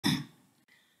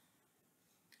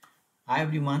Hi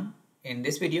everyone. In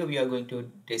this video, we are going to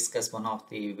discuss one of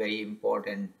the very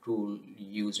important tool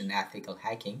used in ethical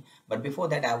hacking. But before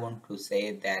that, I want to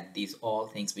say that these all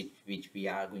things which we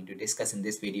are going to discuss in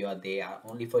this video, they are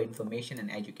only for information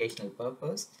and educational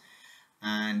purpose.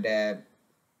 And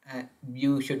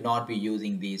you should not be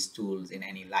using these tools in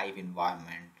any live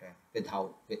environment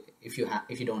if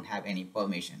you don't have any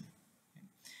permission.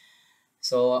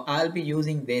 So I'll be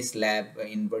using this lab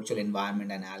in virtual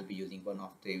environment, and I'll be using one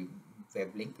of the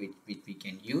web link which we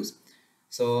can use.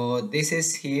 So this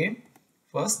is here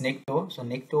first Nikto. So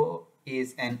Nikto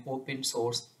is an open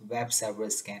source web server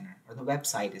scanner or the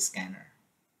website scanner.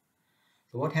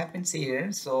 So what happens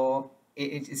here? So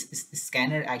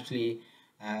scanner actually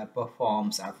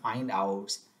performs or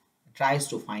tries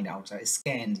to find out or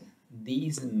scans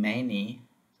these many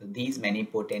these many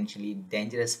potentially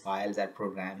dangerous files or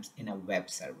programs in a web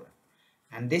server.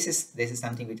 And this is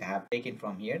something which I have taken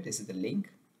from here. This is the link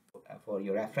for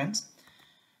your reference.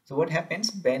 So what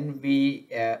happens when we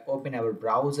open our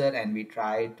browser and we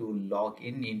try to log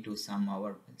in into some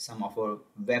of our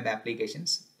web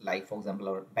applications, like for example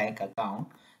our bank account.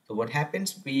 So what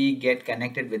happens, we get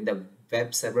connected with the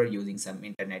web server using some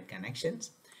internet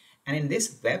connections, and in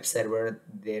this web server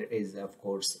there is of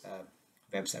course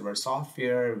web server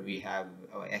software. We have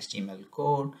HTML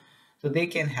code, so they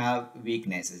can have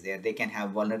weaknesses there, they can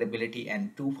have vulnerability,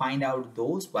 and to find out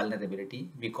those vulnerability,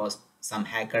 because some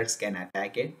hackers can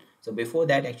attack it. So before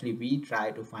that, actually we try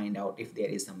to find out if there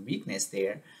is some weakness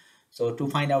there. So to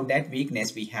find out that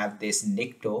weakness, we have this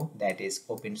Nikto that is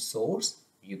open source,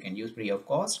 you can use free of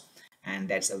cost, and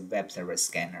that's a web server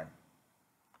scanner.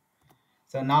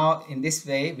 So now in this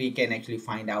way, we can actually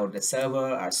find out the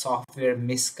server or software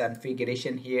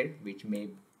misconfiguration here, which may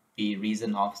be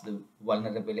reason of the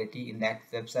vulnerability in that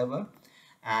web server.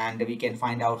 And we can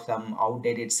find out some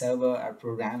outdated server or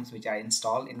programs which are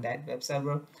installed in that web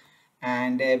server.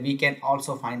 And we can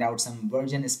also find out some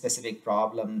version specific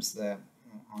problems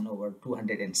on over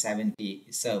 270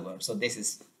 servers. So this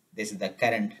is the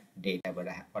current data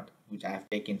which I have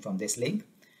taken from this link.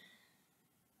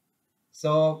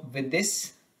 So with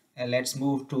this, let's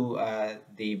move to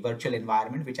the virtual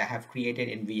environment which I have created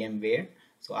in VMware.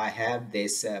 So I have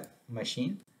this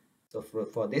machine. So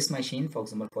for this machine, for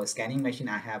example, for scanning machine,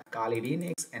 I have Kali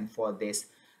Linux, and for this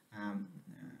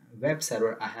web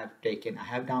server, I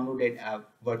have downloaded a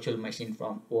virtual machine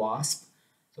from WASP.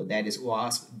 So that is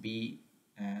WASP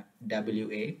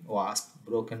BWA, WASP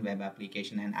Broken Web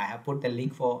Application, and I have put the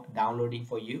link for downloading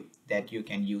for you that you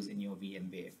can use in your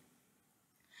VMware.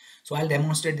 So I'll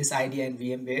demonstrate this idea in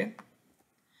VMware.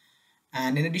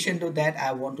 And in addition to that,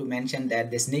 I want to mention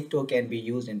that this Nikto can be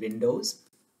used in Windows.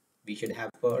 We should have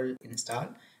Perl installed,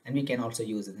 and we can also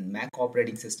use it in Mac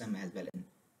operating system as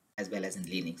well as in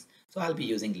Linux. So I'll be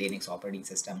using Linux operating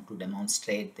system to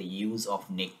demonstrate the use of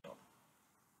Nikto.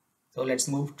 So let's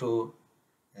move to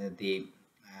the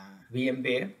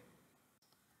VMware.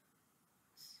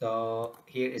 So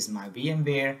here is my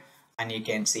VMware, and you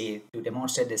can see, to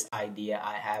demonstrate this idea,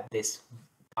 I have this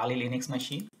Kali Linux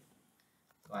machine.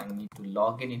 So I need to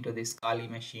log in into this Kali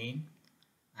machine,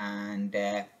 and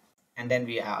then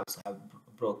we also have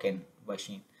broken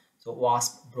machine. So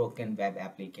WASP Broken Web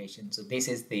Application. So this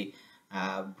is the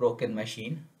broken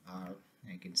machine.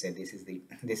 I can say this is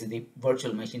the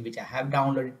virtual machine which I have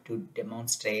downloaded to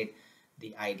demonstrate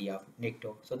the idea of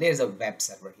Nikto. So there is a web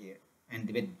server here,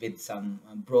 and with some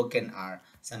broken or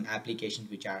some applications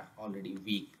which are already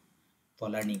weak for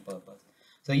learning purpose.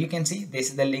 So you can see this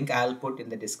is the link I'll put in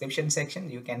the description section.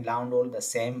 You can download the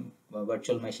same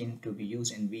virtual machine to be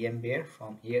used in VMware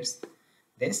from here's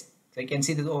this. So you can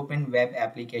see the Open Web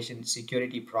Application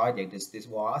Security Project. This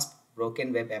WASP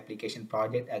Broken Web Application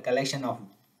Project, a collection of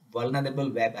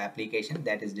vulnerable web application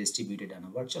that is distributed on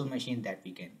a virtual machine that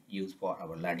we can use for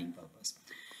our learning purpose.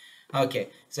 Okay,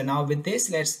 so now with this,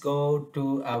 let's go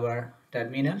to our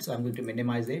terminal. So I'm going to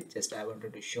minimize it. Just I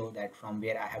wanted to show that from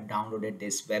where I have downloaded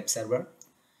this web server.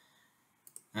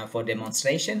 For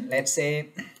demonstration, let's say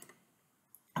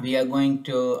we are going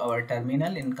to our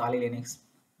terminal in Kali Linux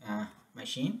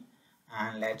machine,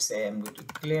 and let's say I'm going to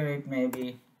clear it,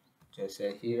 maybe just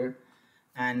here.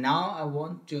 And now I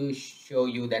want to show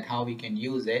you that how we can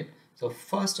use it. So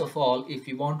first of all, if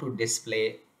you want to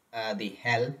display the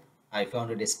help, if you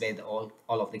want to display all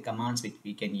of the commands which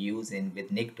we can use in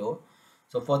with Nikto,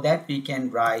 so for that we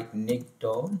can write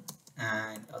Nikto,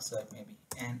 and also maybe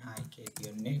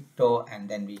Nikto Nikto, and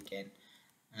then we can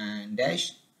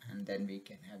dash, and then we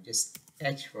can have just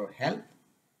h for help.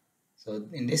 So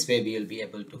in this way we will be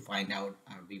able to find out,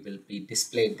 or we will be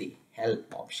displayed the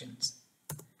help options.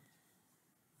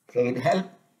 So with help,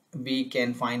 we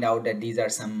can find out that these are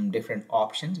some different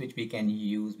options which we can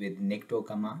use with Nikto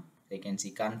command. So you can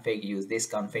see config, use this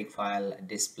config file,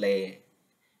 display,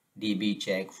 db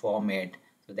check, format,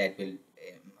 so that will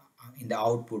in the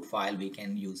output file we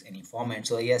can use any format.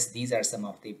 So yes, these are some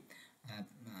of the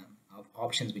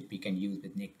options which we can use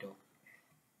with Nikto.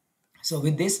 So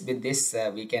with this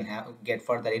we can get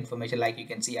further information, like you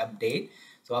can see update.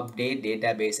 So update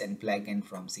database and plugin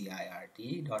from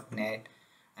cirt.net,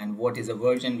 and what is the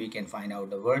version, we can find out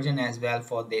the version as well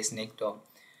for this Nikto.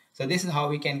 So this is how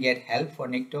we can get help for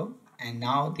Nikto. And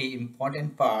now the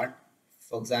important part,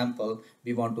 for example,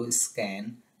 we want to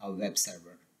scan a web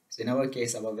server. So in our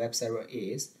case, our web server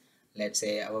is, let's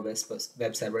say our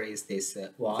web server is this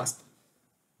WASP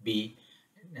B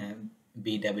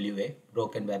BWA,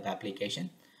 broken web application.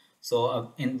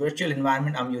 So in virtual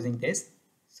environment I'm using this.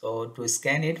 So to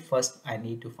scan it, first I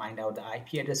need to find out the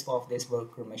IP address of this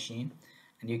worker machine,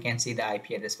 and you can see the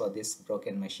IP address for this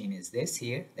broken machine is this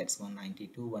here, that's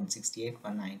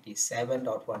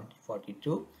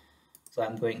 192.168.197.142. So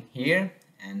I'm going here,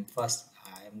 and first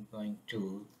I'm going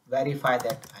to verify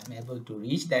that I'm able to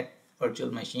reach that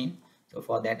virtual machine. So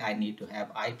for that I need to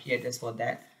have IP address for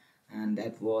that, and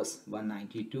that was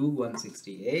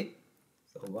 192.168.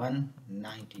 so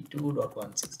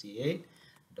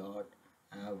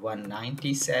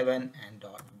 192.168.197 and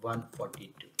dot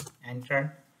 142.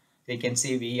 Enter. So you can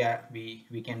see we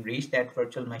can reach that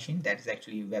virtual machine, that is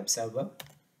actually web server.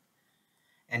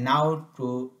 And now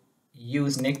to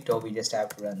use Nikto, we just have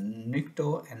to run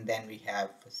Nikto, and then we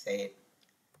have to say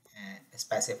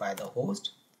specify the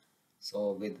host.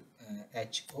 So with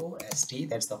host,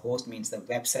 that's the host, means the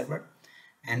web server.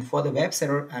 And for the web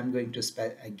server, I'm going to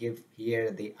give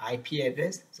here the IP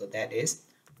address. So that is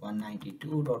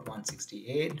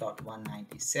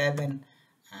 192.168.197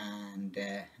 and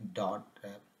dot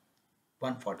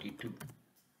 142.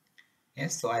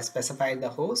 Yes, so I specified the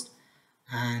host,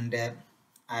 and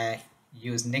I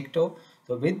use Nikto.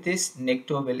 So with this,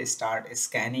 Nikto will start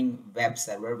scanning web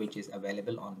server which is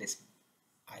available on this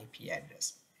IP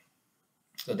address.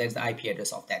 So that's the IP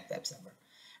address of that web server.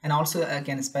 And also I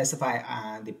can specify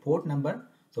the port number.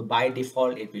 So by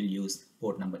default it will use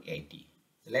port number 80.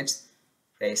 So let's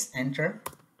press enter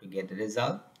to get the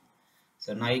result.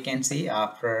 So now you can see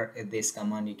after this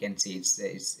command, you can see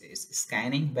it's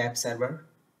scanning web server.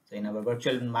 So in our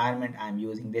virtual environment, I'm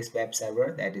using this web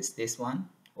server, that is this one,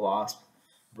 WASP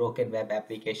broken web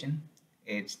application.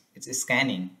 It's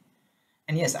scanning.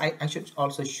 And yes, I should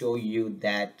also show you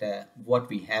that what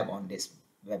we have on this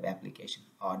web application,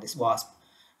 or this WASP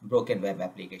broken web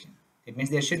application. It means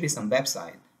there should be some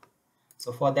website.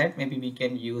 So for that, maybe we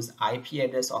can use IP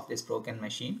address of this broken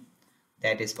machine,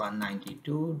 that is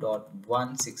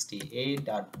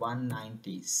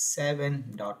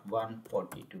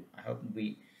 192.168.197.142. I hope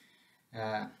we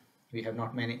have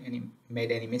not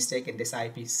made any mistake in this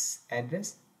IP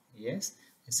address. Yes,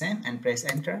 the same, and press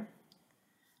enter.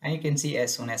 And you can see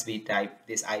as soon as we type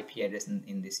this IP address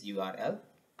in this URL,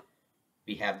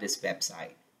 we have this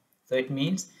website. So it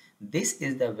means this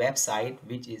is the website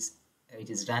which is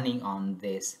running on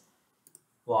this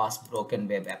WASP broken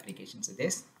web application. So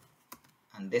this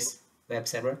on this web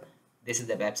server, this is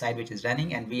the website which is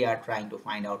running, and we are trying to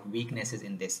find out weaknesses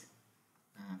in this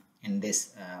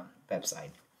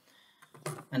website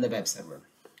and the web server.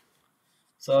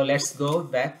 So let's go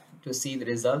back to see the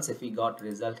results. If we got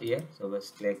result here, so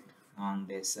let's click on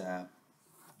this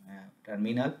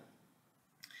terminal.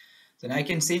 So now I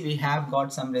can see we have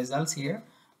got some results here,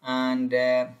 and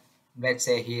let's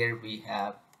say here we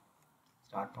have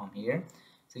start from here.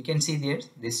 So you can see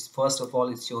this first of all,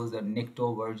 it shows the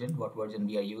Nikto version, what version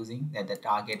we are using, that the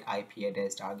target IP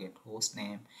address, target host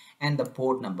name, and the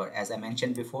port number. As I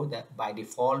mentioned before, that by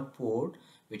default port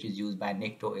which is used by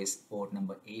Nikto is port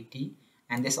number 80,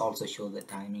 and this also shows the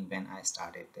timing when I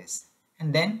started this.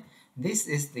 And then this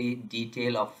is the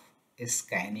detail of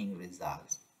scanning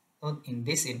results. So in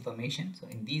this information, so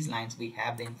in these lines we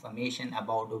have the information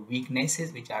about the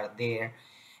weaknesses which are there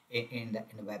in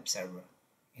the web server,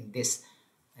 in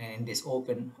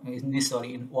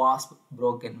WASP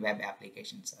broken web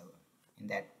application server. In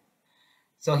that,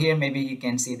 so here maybe you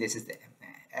can see this is the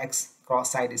X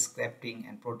cross-site scripting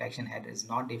and protection header is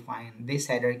not defined. This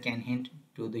header can hint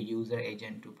to the user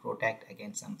agent to protect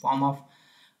against some form of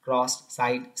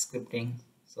cross-site scripting.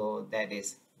 So that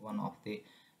is one of the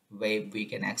way we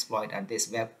can exploit, and this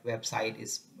website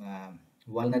is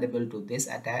vulnerable to this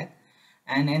attack.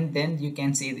 And then you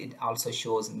can see it also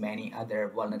shows many other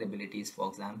vulnerabilities. For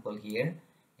example, here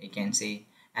you can see,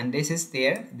 and this is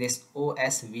there, this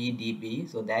OSVDB,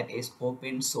 so that is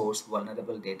open source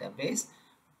vulnerability database.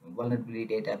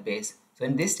 So So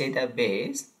in this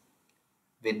database,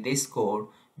 with this code,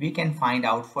 we can find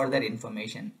out further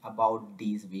information about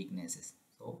these weaknesses.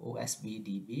 So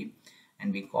OSBDB,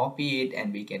 and we copy it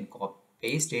and we can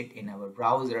paste it in our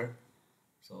browser.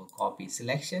 So copy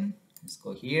selection, let's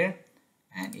go here,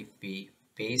 and if we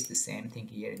paste the same thing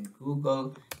here in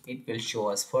Google, it will show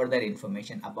us further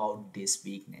information about this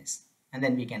weakness, and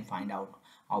then we can find out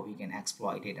how we can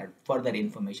exploit it, or further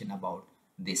information about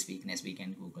this weakness we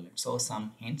can Google it. So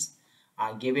some hints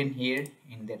are given here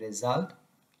in the result,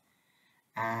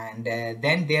 and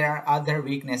then there are other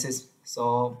weaknesses.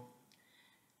 So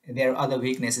there are other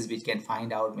weaknesses which can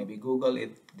find out, maybe Google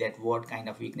it, that what kind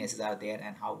of weaknesses are there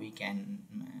and how we can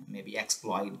maybe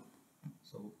exploit.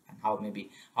 So and how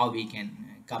we can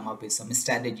come up with some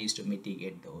strategies to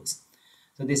mitigate those.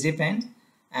 So this depends,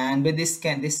 and with this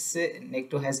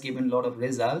Nikto has given a lot of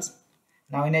results.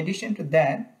 Now in addition to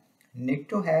that,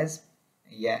 Nikto has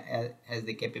has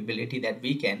the capability that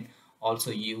we can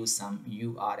also use some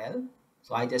URL.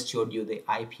 So I just showed you the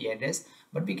IP address,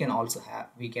 but we can also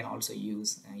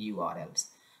use URLs.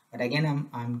 But again,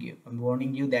 I'm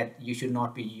warning you that you should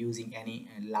not be using any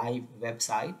live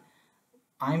website.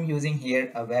 I'm using here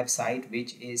a website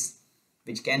which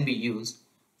can be used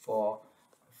for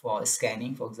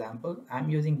scanning. For example, I'm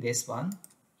using this one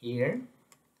here.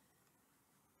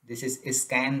 This is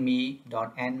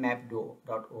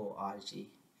scanme.nmap.org.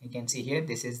 You can see here,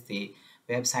 this is the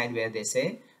website where they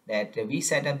say that we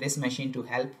set up this machine to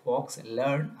help folks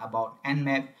learn about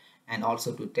Nmap and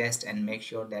also to test and make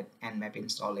sure that Nmap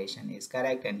installation is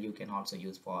correct, and you can also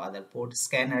use for other port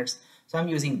scanners. So I'm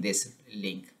using this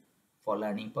link for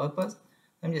learning purpose.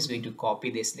 I'm just going to copy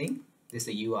this link. This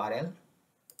is a URL.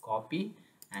 Copy.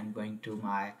 I'm going to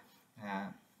my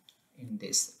in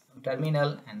this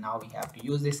terminal, and now we have to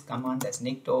use this command, that's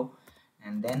Nikto,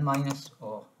 and then minus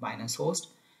host,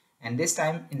 and this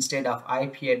time instead of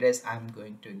IP address I'm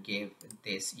going to give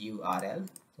this URL.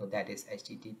 So that is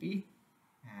http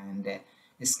and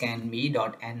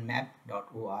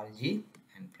scanme.nmap.org,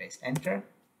 and press enter,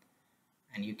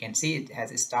 and you can see it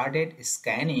has started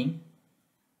scanning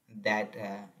that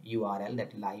URL,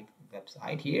 that live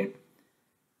website here.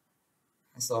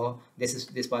 So this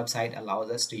website allows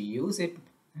us to use it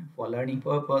for learning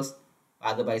purpose.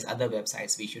 Otherwise, other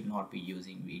websites we should not be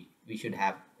using. We should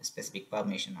have a specific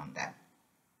permission on that.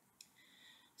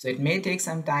 So it may take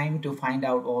some time to find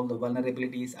out all the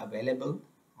vulnerabilities available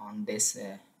on this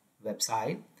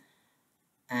website,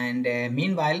 and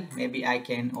meanwhile maybe I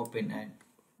can open a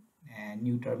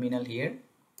new terminal here.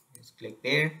 Just click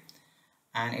there,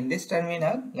 and in this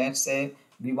terminal, let's say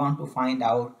we want to find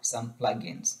out some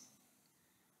plugins.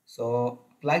 So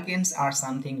plugins are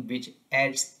something which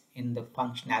adds in the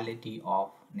functionality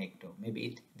of Nikto.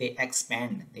 Maybe they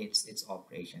expand its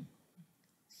operation,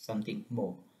 something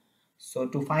more. So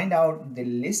to find out the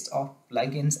list of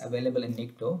plugins available in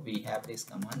Nikto, we have this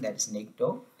command, that is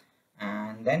Nikto,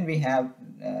 and then we have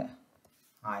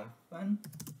hyphen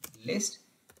list,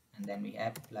 and then we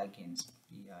have plugins,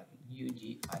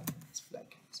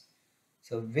 plugins.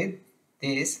 So with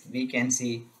this we can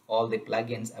see all the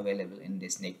plugins available in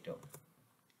this Nikto.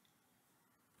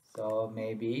 So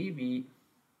maybe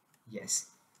yes,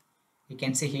 you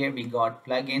can see here we got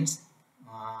plugins,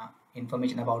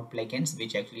 information about plugins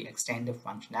which actually extend the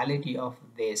functionality of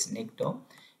this Nikto,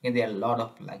 and there are a lot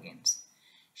of plugins.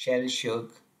 Shell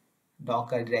Shock,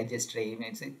 Docker registry,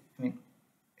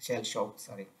 Shell Shock,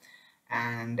 sorry.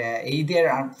 And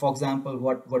there are, for example,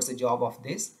 what's the job of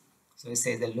this? So it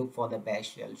says that look for the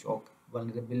bash shell shock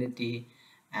vulnerability,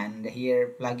 and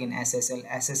here plugin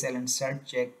SSL and cert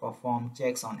check, perform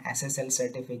checks on SSL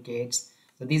certificates.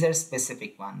 So these are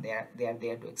specific ones. They are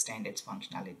there to extend its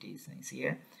functionalities.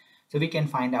 Here, so we can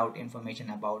find out information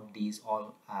about these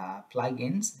all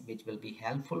plugins, which will be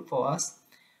helpful for us.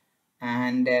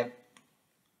 And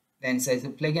then says the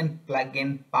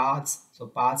plugin paths. So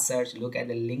path search, look at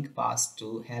the link paths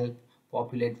to help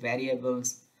populate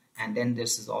variables, and then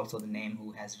this is also the name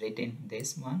who has written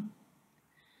this one.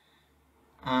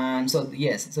 And so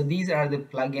yes, so these are the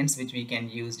plugins which we can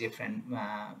use different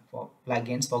for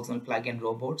plugins. For example, plugin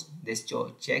robots, this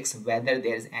checks whether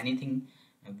there is anything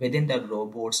within the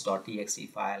robots.txt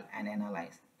file and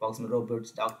analyze. For example,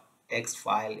 robots.txt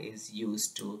file is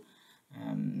used to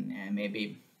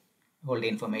maybe hold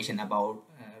information about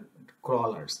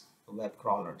crawlers, web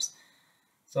crawlers.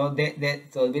 So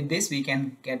so with this we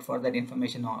can get further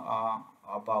information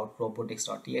about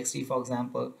robotics.txt, for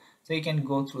example. So you can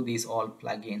go through these all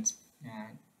plugins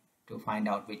to find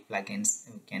out which plugins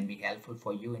can be helpful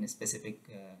for you in a specific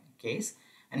case.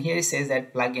 And here it says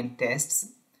that plugin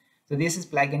tests. So this is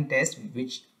plugin test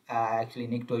which actually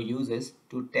Nikto uses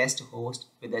to test host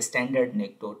with the standard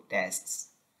Nikto tests.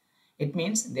 It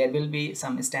means there will be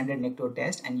some standard Nikto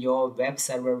test and your web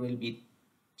server will be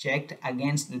checked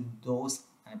against those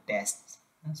tests.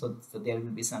 So there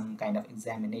will be some kind of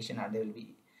examination, or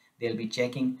they'll be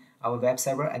checking our web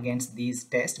server against these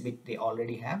tests which they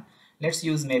already have. Let's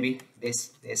use maybe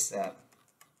this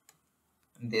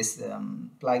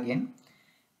plugin,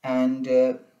 and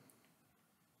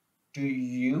to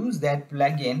use that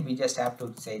plugin we just have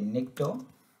to say Nikto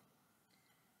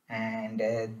and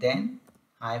then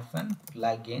hyphen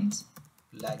plugins,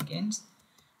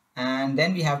 and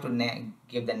then we have to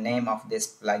give the name of this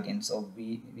plugin. So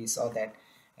we saw that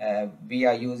we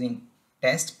are using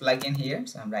test plugin here,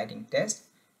 so I'm writing test,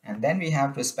 and then we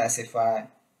have to specify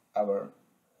our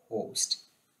host.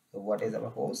 So what is our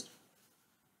host?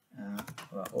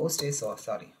 Our host is, oh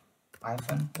sorry,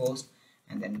 hyphen host,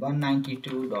 and then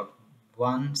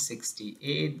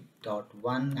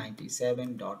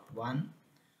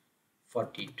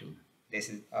 192.168.197.142. this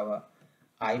is our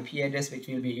IP address which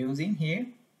we'll be using here,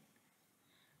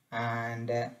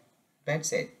 and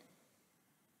that's it.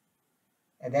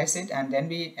 And then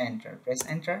we press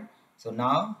enter. So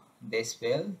now this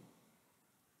will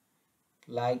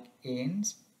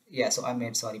plugins, yeah, so I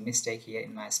made mistake here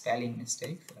in my spelling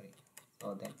mistake, sorry,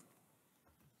 so that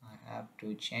I have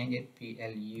to change it plug,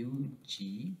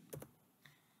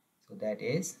 so that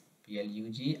is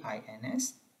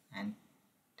plugins and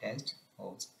test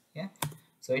host. Yeah,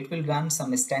 so it will run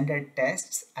some standard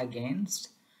tests against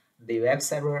the web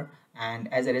server,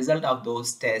 and as a result of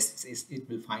those tests it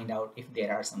will find out if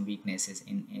there are some weaknesses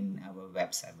in our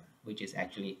web server, which is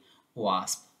actually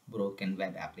WASP, broken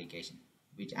web application,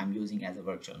 which I'm using as a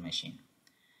virtual machine.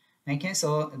 Okay,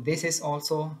 so this is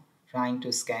also trying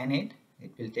to scan it.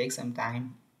 It will take some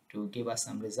time to give us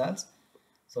some results.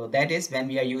 So that is when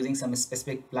we are using some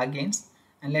specific plugins.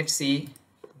 And let's see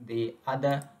the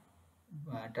other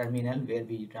terminal where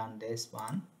we run this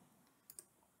one.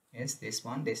 Yes, this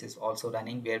one, this is also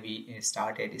running where we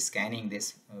started scanning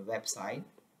this website.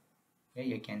 Okay,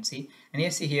 you can see, and you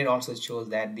see here also shows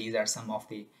that these are some of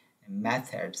the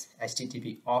methods,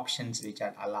 HTTP options which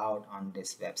are allowed on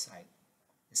this website,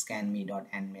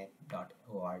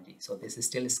 scanme.nmet.org. so this is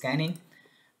still scanning,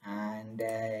 and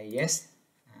yes,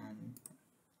 and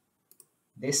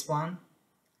this one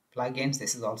plugins,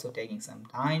 this is also taking some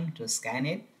time to scan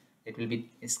it. It will be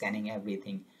scanning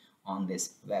everything on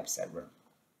this web server.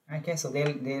 Okay, so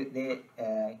they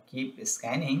keep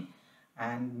scanning,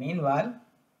 and meanwhile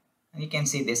you can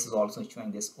see this is also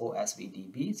showing this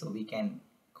OSVDB, so we can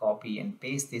copy and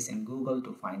paste this in Google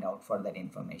to find out further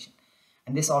information.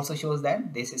 And this also shows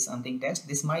that this is something test.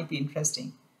 This might be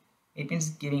interesting. It is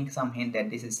giving some hint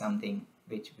that this is something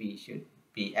which we should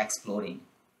be exploring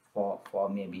for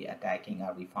maybe attacking,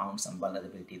 or we found some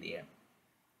vulnerability there.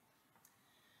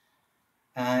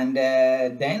 And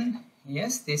then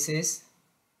yes, this is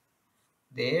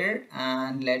there,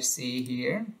 and let's see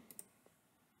here,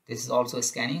 this is also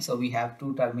scanning. So we have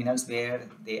two terminals where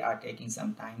they are taking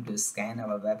some time to scan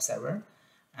our web server,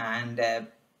 and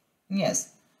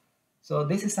yes, so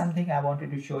this is something I wanted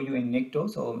to show you in Nikto.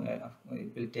 So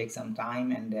it will take some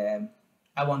time, and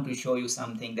I want to show you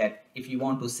something that if you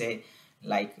want to say,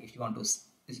 like if you want to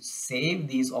save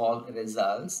these all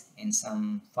results in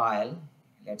some file,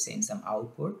 let's say in some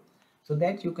output, so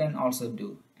that you can also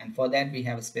do. And for that we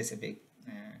have a specific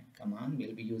command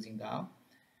we'll be using now.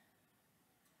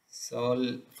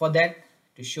 So for that,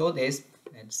 to show this,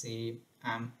 let's see,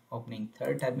 I'm opening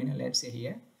third terminal, let's say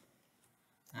here,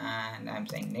 and I'm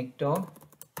saying Nikto,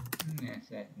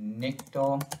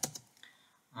 Nikto,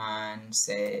 and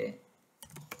say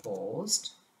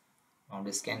host. I want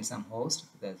to scan some host,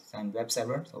 the same web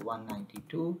server, so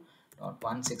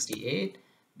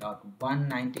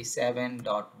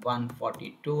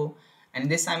 192.168.197.142, and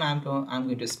this time I'm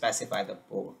going to specify the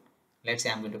port. Let's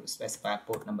say I'm going to specify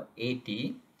port number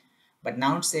 80, but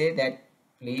now say that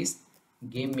please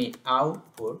give me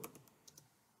output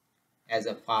as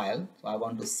a file. So I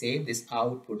want to save this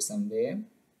output somewhere.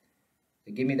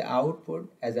 So give me the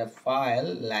output as a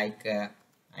file, like I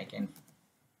can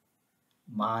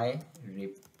my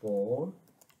report.html.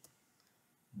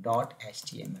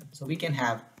 So we can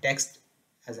have text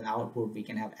as an output, we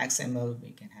can have XML, we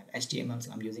can have HTML.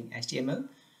 So I'm using HTML.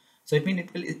 So it means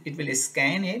it will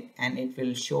scan it and it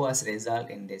will show us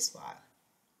result in this file.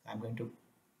 I'm going to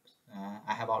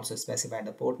I have also specified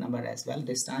the port number as well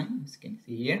this time, as you can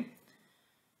see here,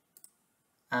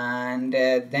 and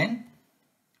then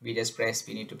we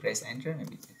need to press enter,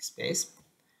 maybe space,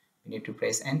 we need to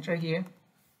press enter here,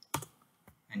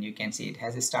 and you can see it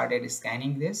has started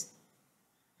scanning this,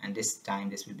 and this time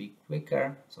this will be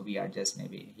quicker. So we are just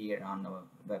maybe here on our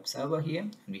web server here,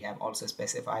 and we have also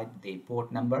specified the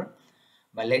port number.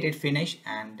 But let it finish,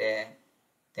 and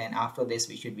then after this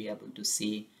we should be able to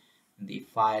see the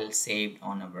file saved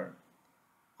on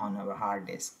our hard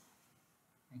disk.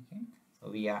 Okay,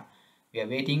 so we are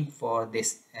waiting for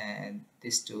this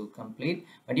to complete,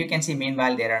 but you can see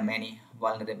meanwhile there are many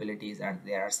vulnerabilities, or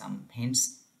there are some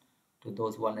hints to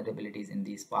those vulnerabilities in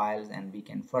these files, and we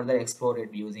can further explore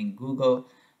it using Google.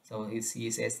 So he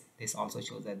says this also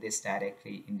shows that this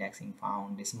directory indexing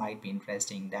found, this might be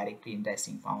interesting, directory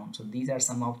indexing found. So these are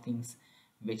some of things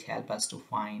which help us to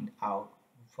find out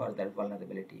further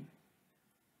vulnerability.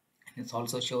 And it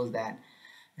also shows that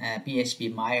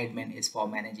PHP MyAdmin is for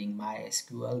managing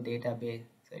MySQL database.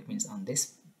 So it means on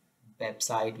this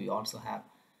website we also have,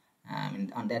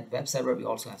 on that web server we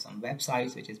also have some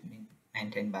websites which is being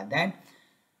maintained by that.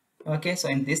 Okay, so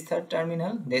in this third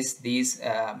terminal, these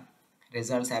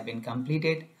results have been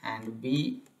completed, and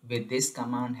we with this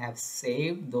command have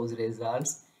saved those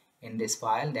results in this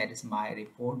file, that is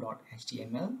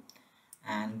myreport.html,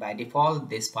 and by default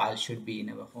this file should be in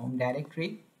our home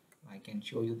directory. I can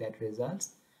show you that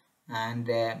results, and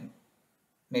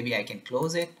maybe I can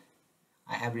close it.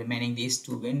 I have remaining these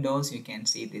two windows. You can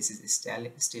see this is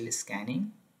still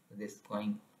scanning. So this is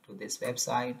going to this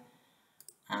website,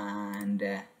 and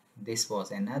this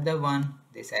was another one.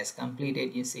 This has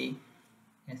completed, you see.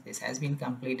 Yes, this has been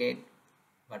completed,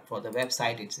 but for the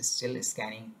website it's still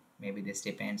scanning. Maybe this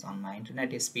depends on my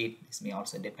internet speed. This may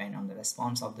also depend on the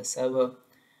response of the server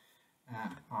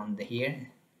on the here.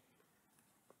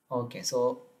 Okay,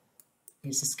 so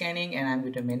it's scanning, and I'm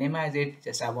going to minimize it.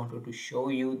 Just I wanted to show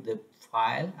you the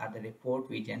file or the report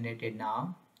we generated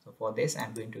now. So for this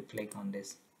I'm going to click on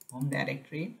this home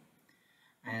directory,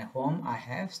 and home I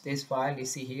have this file, you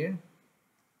see here,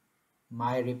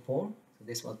 my report. So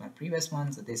this was my previous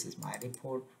one, so this is my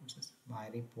report,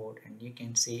 and you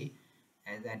can see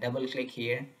as I double click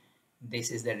here,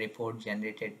 this is the report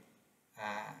generated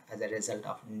as a result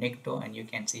of Nikto, and you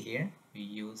can see here we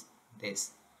use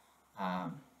this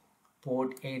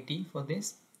port 80 for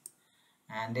this,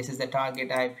 and this is the target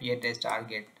IP address,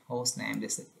 target host name,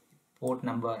 this is port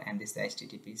number, and this is the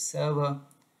HTTP server,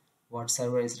 what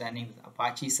server is running, the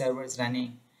Apache server is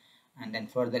running, and then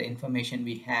further information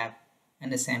we have.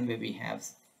 And the same way we have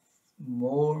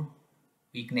more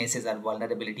weaknesses or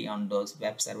vulnerability on those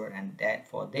web server, and that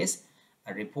for this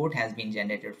a report has been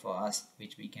generated for us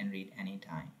which we can read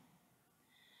anytime.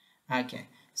 Okay,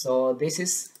 so this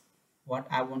is what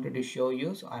I wanted to show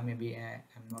you. So I'm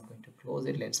not going to close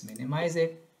it. Let's minimize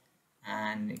it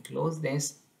and close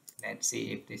this. Let's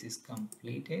see if this is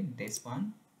completed, this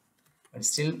one, but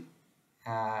still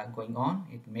going on.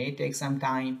 It may take some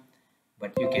time,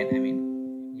 but you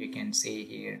can see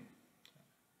here.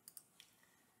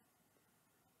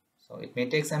 So it may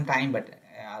take some time, but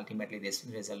ultimately this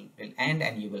result will end,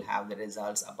 and you will have the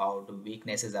results about the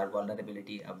weaknesses or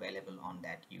vulnerability available on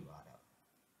that URL.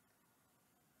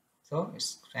 So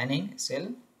it's running still,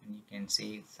 and you can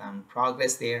see some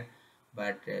progress there,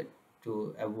 but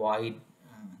to avoid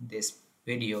this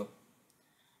video,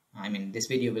 this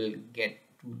video will get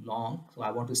too long, so I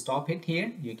want to stop it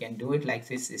here. You can do it like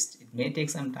this. It may take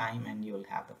some time and you will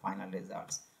have the final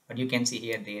results, but you can see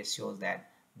here there shows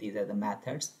that these are the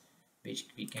methods which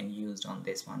we can use on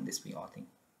this one. This we all think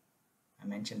I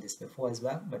mentioned this before as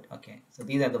well, but okay, so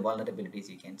these are the vulnerabilities.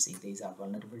 You can see these are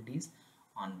vulnerabilities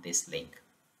on this link.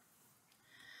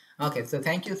 Okay, so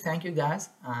thank you guys,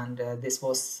 and this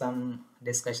was some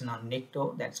discussion on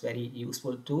Nikto. That's very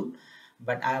useful tool,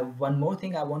 but I have one more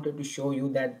thing I wanted to show you,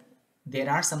 that there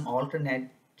are some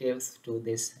alternatives to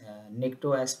this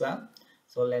Nikto as well.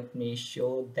 So let me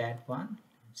show that one.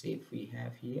 Let's see if we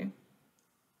have here,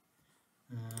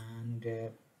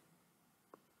 and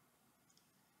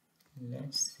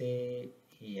let's say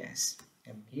yes,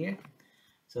 here.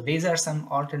 So these are some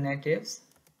alternatives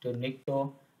to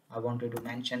Nikto. I wanted to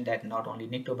mention that not only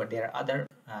Nikto, but there are other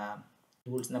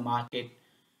tools in the market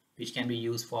which can be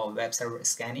used for web server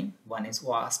scanning. One is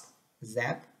WASP,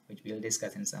 Zap, which we'll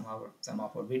discuss in some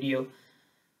of our video,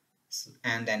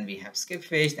 and then we have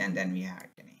Skipfish, and then we have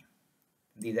Arcane.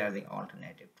 These are the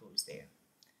alternative tools there.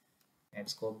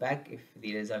 Let's go back if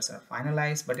the results are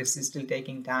finalized, but it's still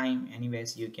taking time.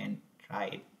 Anyways, you can try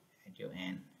it at your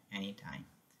end anytime.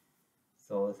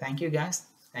 So thank you guys.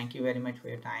 Thank you very much for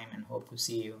your time, and hope to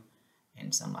see you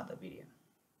in some other video.